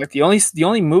world. Like the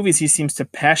only movies he seems to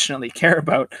passionately care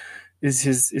about is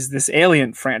this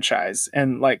Alien franchise,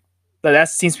 and like that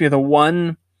seems to be the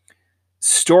one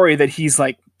story that he's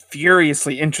like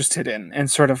furiously interested in,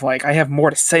 and sort of like, I have more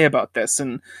to say about this,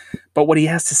 but what he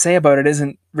has to say about it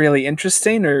isn't really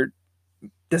interesting or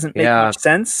doesn't make much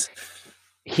sense.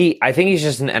 I think he's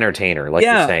just an entertainer, like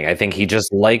you're saying. I think he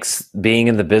just likes being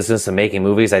in the business of making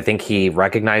movies. I think he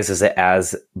recognizes it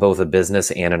as both a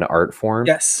business and an art form.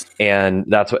 Yes. And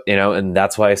that's what, and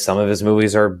that's why some of his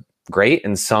movies are great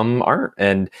and some aren't.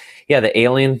 And the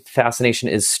Alien fascination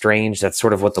is strange. That's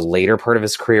sort of what the later part of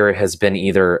his career has been,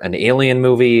 either an Alien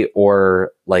movie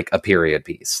or like a period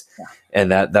piece. Yeah.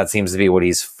 And that seems to be what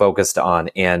he's focused on.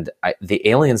 And the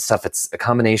Alien stuff, it's a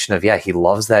combination of, he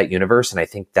loves that universe. And I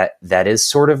think that is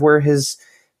sort of where his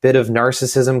bit of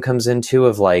narcissism comes into,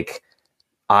 of like,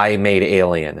 I made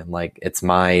Alien, and like,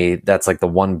 that's like the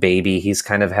one baby he's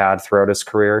kind of had throughout his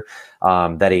career,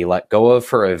 that he let go of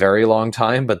for a very long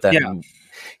time. But then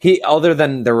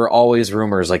there were always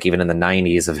rumors, like even in the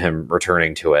 90s, of him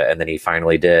returning to it. And then he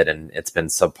finally did, and it's been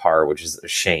subpar, which is a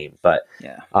shame. But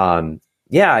I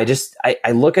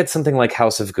look at something like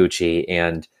House of Gucci,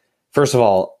 and first of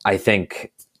all, I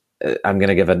think I'm going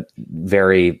to give a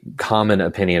very common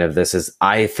opinion of this, is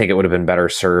I think it would have been better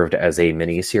served as a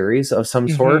mini series of some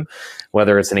sort,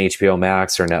 whether it's an HBO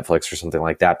Max or Netflix or something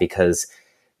like that, because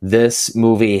this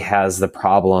movie has the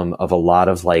problem of a lot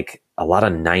of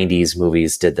 90s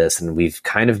movies did this, and we've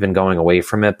kind of been going away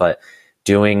from it, but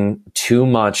doing too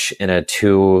much in a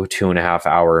 2.5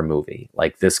 hour movie.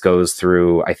 Like, this goes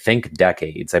through, I think,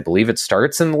 decades. I believe it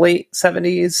starts in the late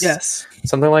 70s. Yes.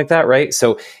 Something like that, right?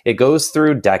 So it goes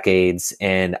through decades,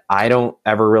 and I don't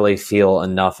ever really feel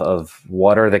enough of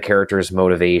what are the characters'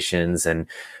 motivations, and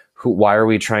why are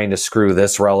we trying to screw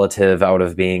this relative out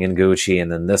of being in Gucci,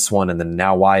 and then this one, and then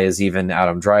now why is even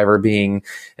Adam Driver being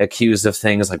accused of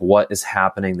things? Like, what is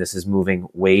happening? This is moving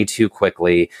way too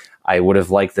quickly. I would have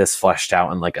liked this fleshed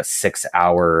out in like a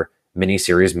 6-hour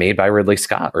miniseries made by Ridley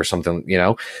Scott or something,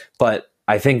 But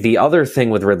I think the other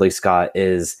thing with Ridley Scott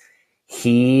is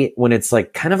when it's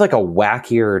like kind of like a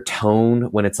wackier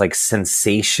tone, when it's like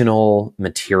sensational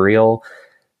material,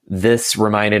 this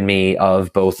reminded me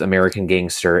of both American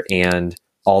Gangster and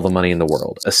All the Money in the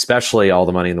World, especially All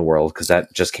the Money in the World, because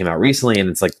that just came out recently and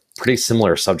it's like pretty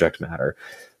similar subject matter.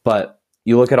 But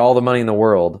you look at All the Money in the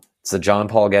World, it's a John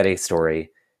Paul Getty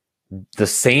story. The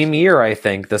same year, I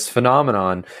think, this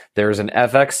phenomenon, there's an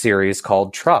FX series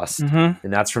called Trust, and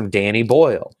that's from Danny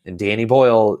Boyle. And Danny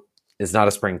Boyle is not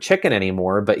a spring chicken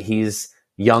anymore, but he's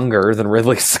younger than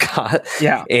Ridley Scott.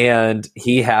 Yeah. And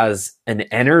he has an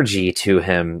energy to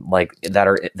him like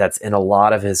that's in a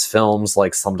lot of his films,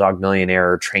 like Slumdog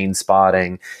Millionaire,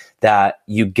 Trainspotting, that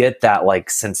you get that like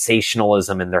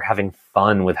sensationalism, and they're having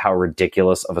fun with how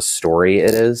ridiculous of a story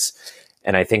it is.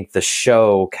 And I think the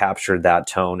show captured that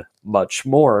tone much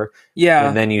more. Yeah.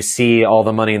 And then you see All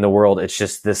the Money in the World. It's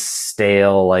just this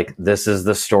stale, like, this is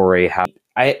the story.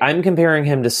 I'm comparing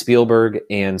him to Spielberg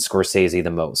and Scorsese the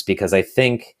most, because I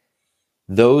think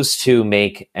those two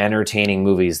make entertaining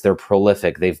movies. They're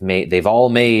prolific. They've all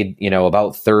made,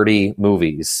 about 30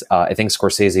 movies. I think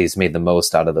Scorsese's made the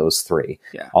most out of those three.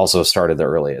 Yeah. Also started the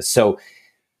earliest. So,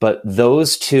 but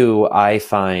those two I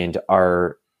find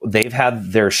they've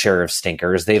had their share of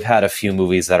stinkers. They've had a few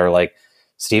movies that are like,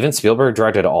 Steven Spielberg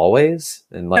directed Always,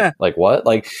 and like what?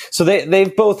 Like, so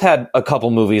they've both had a couple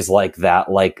movies like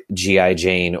that, like G.I.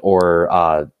 Jane or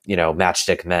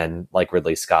Matchstick Men, like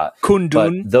Ridley Scott.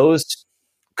 Kundun. But those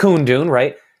Kundun,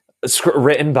 right?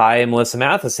 Written by Melissa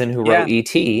Matheson, who wrote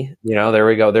E.T. There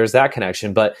we go. There's that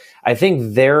connection. But I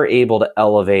think they're able to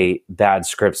elevate bad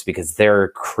scripts because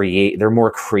they're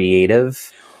more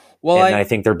creative. Well, and I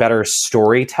think they're better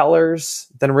storytellers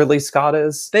than Ridley Scott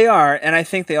is. They are, and I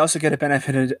think they also get a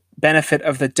benefit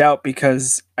of the doubt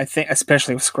because I think,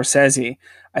 especially with Scorsese,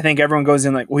 I think everyone goes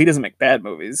in like, well, he doesn't make bad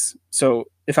movies. So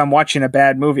if I'm watching a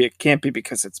bad movie, it can't be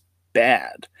because it's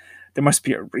bad. There must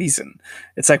be a reason.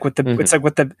 It's like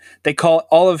they call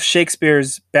all of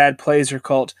Shakespeare's bad plays are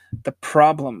called the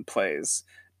problem plays,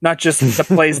 not just the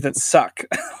plays that suck.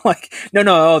 Like,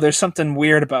 no, there's something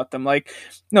weird about them. Like,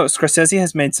 no, Scorsese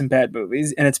has made some bad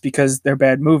movies, and it's because they're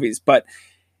bad movies. But,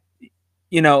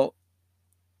 you know,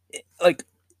 like,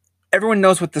 everyone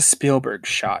knows what the Spielberg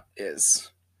shot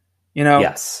is. You know?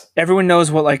 Yes. Everyone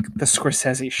knows what, like, the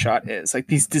Scorsese shot is. Like,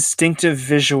 these distinctive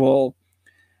visual,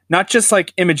 not just,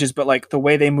 like, images, but, like, the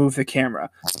way they move the camera.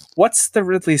 What's the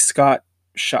Ridley Scott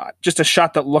shot? Just a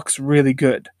shot that looks really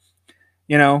good.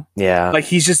 You know? Yeah. Like,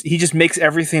 he just makes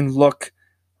everything look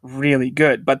really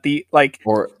good. But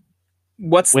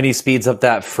what's when he speeds up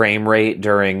that frame rate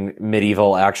during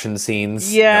medieval action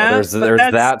scenes? Yeah, there's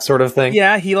that sort of thing.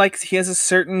 Yeah, he has a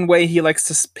certain way he likes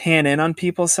to pan in on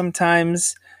people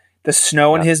sometimes. The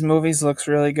snow in his movies looks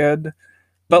really good.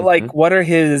 But like, what are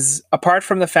his, apart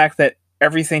from the fact that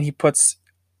everything he puts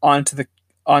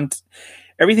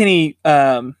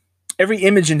every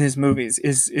image in his movies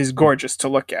is gorgeous to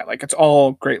look at. Like, it's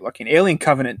all great looking. Alien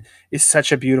Covenant is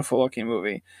such a beautiful looking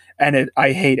movie, and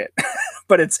I hate it,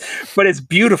 but it's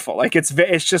beautiful. Like, it's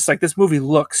just like, this movie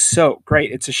looks so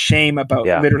great. It's a shame about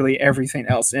literally everything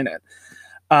else in it.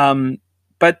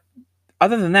 But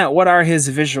other than that, what are his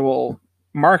visual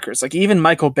markers? Like, even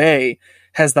Michael Bay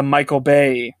has the Michael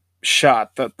Bay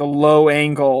shot, the low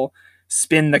angle,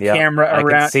 spin the camera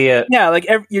around. I can see it. Yeah, like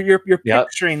you're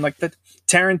picturing like the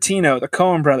Tarantino, the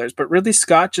Coen brothers, but Ridley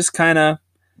Scott just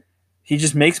he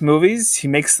just makes movies. He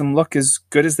makes them look as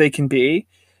good as they can be.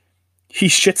 He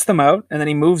shits them out, and then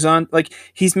he moves on. Like,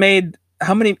 he's made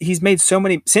so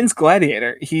many since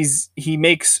Gladiator. He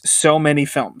makes so many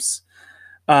films.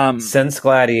 Since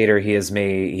Gladiator, he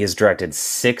has directed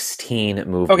 16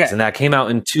 movies, and that came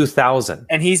out in 2000.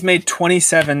 And he's made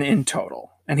 27 in total.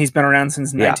 And he's been around since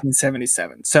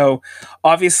 1977. So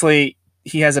obviously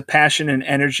he has a passion and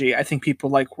energy. I think people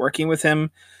like working with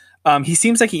him. He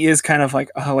seems like he is kind of like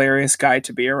a hilarious guy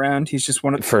to be around. He's just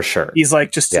for sure. He's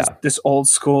like just this old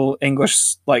school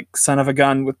English, like, son of a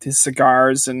gun with his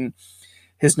cigars and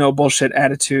his no bullshit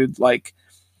attitude. Like,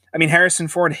 I mean, Harrison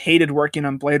Ford hated working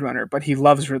on Blade Runner, but he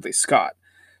loves Ridley Scott.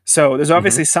 So there's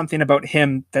obviously something about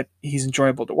him that he's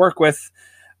enjoyable to work with.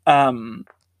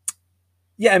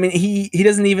 Yeah, I mean, he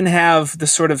doesn't even have the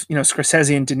sort of,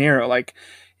 Scorsese and De Niro. Like,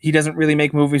 he doesn't really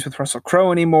make movies with Russell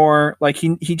Crowe anymore. Like,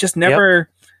 he just never.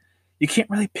 You can't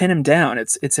really pin him down.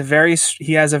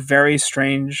 He has a very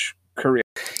strange career.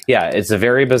 Yeah, it's a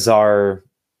very bizarre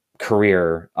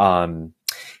career.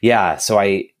 So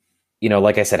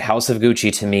like I said, House of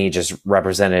Gucci to me just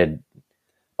represented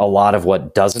a lot of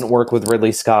what doesn't work with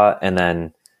Ridley Scott, and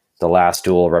then The Last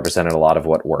Duel represented a lot of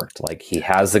what worked. Like, he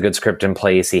has the good script in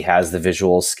place. He has the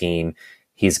visual scheme.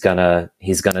 He's gonna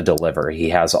deliver. He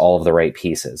has all of the right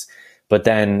pieces. But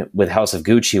then with House of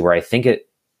Gucci, where I think it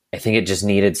just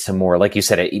needed some more, like you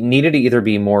said, it needed to either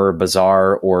be more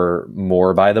bizarre or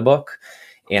more by the book.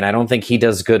 And I don't think he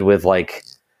does good with, like,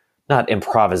 not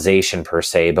improvisation per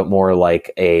se, but more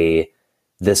like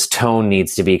this tone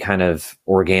needs to be kind of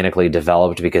organically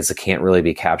developed because it can't really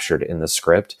be captured in the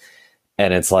script.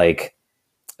 And it's like,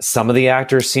 some of the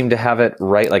actors seem to have it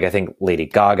right. Like, I think Lady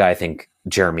Gaga, I think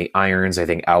Jeremy Irons, I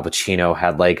think Al Pacino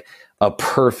had like a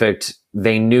perfect,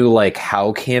 they knew like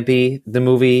how campy the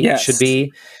movie should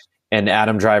be. And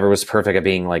Adam Driver was perfect at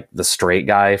being like the straight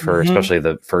guy for especially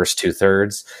the first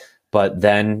 2/3. But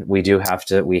then we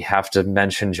have to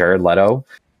mention Jared Leto,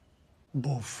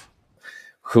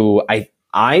 who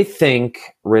I think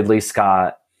Ridley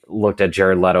Scott looked at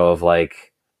Jared Leto of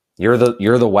like, you're the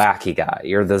wacky guy.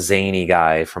 You're the zany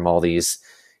guy from all these,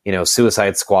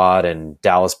 Suicide Squad and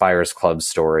Dallas Buyers Club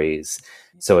stories.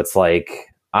 So it's like,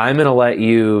 I'm going to let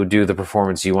you do the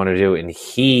performance you want to do. And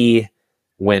he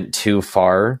went too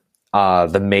far.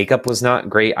 The makeup was not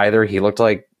great either. He looked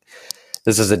like,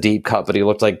 this is a deep cut, but he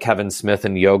looked like Kevin Smith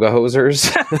in Yoga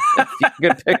Hosers.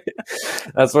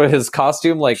 That's what his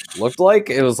costume looked like.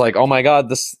 It was like, oh my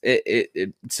God, so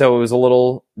it was a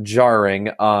little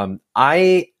jarring.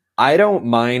 I don't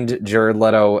mind Jared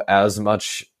Leto as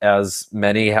much as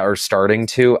many are starting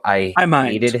to. I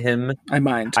hated him.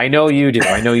 I know you do.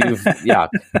 I know you've,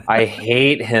 I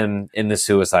hate him in the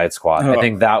Suicide Squad. I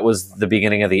think that was the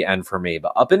beginning of the end for me.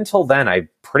 But up until then, I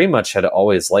pretty much had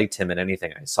always liked him in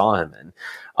anything I saw him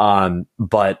in.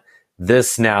 But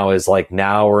This now is like,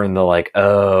 now we're in the like,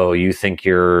 oh, you think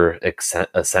you're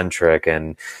eccentric,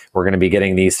 and we're going to be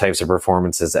getting these types of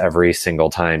performances every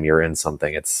single time you're in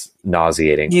something. It's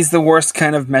nauseating. He's the worst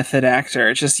kind of method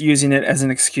actor, just using it as an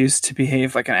excuse to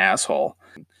behave like an asshole.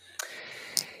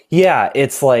 Yeah,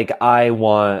 it's like, I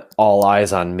want all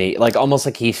eyes on me. Like, almost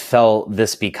like he felt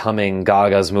this becoming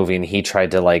Gaga's movie, and he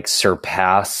tried to like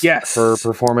surpass her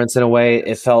performance in a way.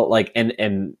 It felt like,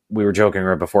 and we were joking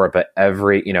right before it, but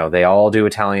they all do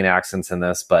Italian accents in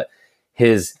this, but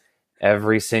his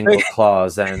every single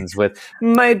clause ends with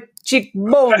 "my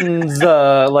cheekbones."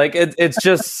 Like it's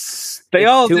just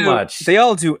too much. They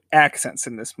all do accents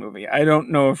in this movie. I don't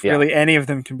know if really any of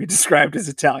them can be described as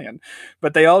Italian,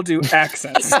 but they all do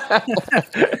accents.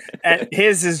 And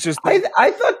his is just.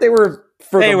 I thought they were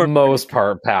most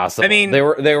part passable. I mean, they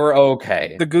were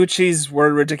okay. The Guccis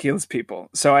were ridiculous people,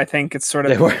 so I think it's sort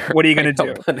of what are you going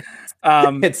to do?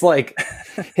 It's like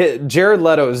Jared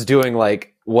Leto is doing like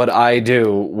what I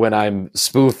do when I'm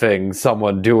spoofing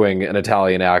someone doing an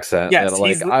Italian accent. Yes, and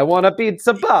like, I want a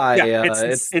pizza pie. Yeah,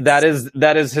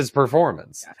 that is his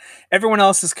performance. Yeah. Everyone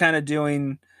else is kind of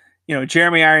doing,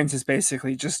 Jeremy Irons is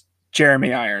basically just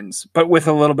Jeremy Irons, but with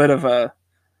a little bit of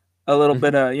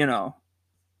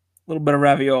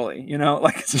ravioli,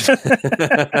 like. It's just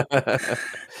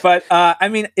but I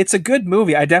mean, it's a good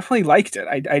movie. I definitely liked it.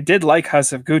 I did like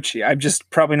House of Gucci. I'm just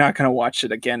probably not going to watch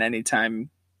it again anytime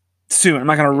soon. I'm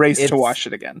not going to race to watch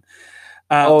it again.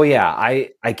 I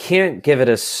can't give it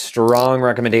a strong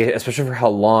recommendation, especially for how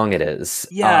long it is.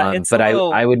 Yeah,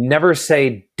 I would never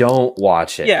say don't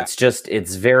watch it. Yeah. It's just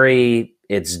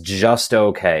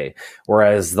okay.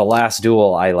 Whereas The Last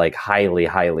Duel, I like highly,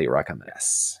 highly recommend.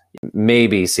 Yes.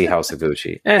 Maybe see House of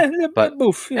Gucci. But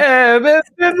movie. Yeah.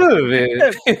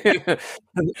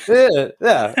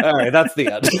 All right, that's the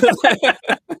end.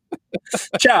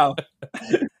 Ciao.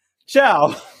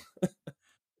 Ciao.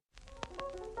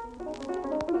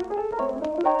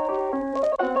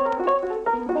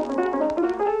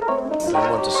 You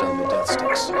want to sell your death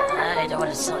sticks. I don't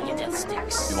want to sell you death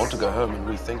sticks. You want to go home and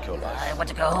rethink your life. I want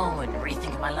to go home and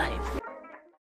rethink my life.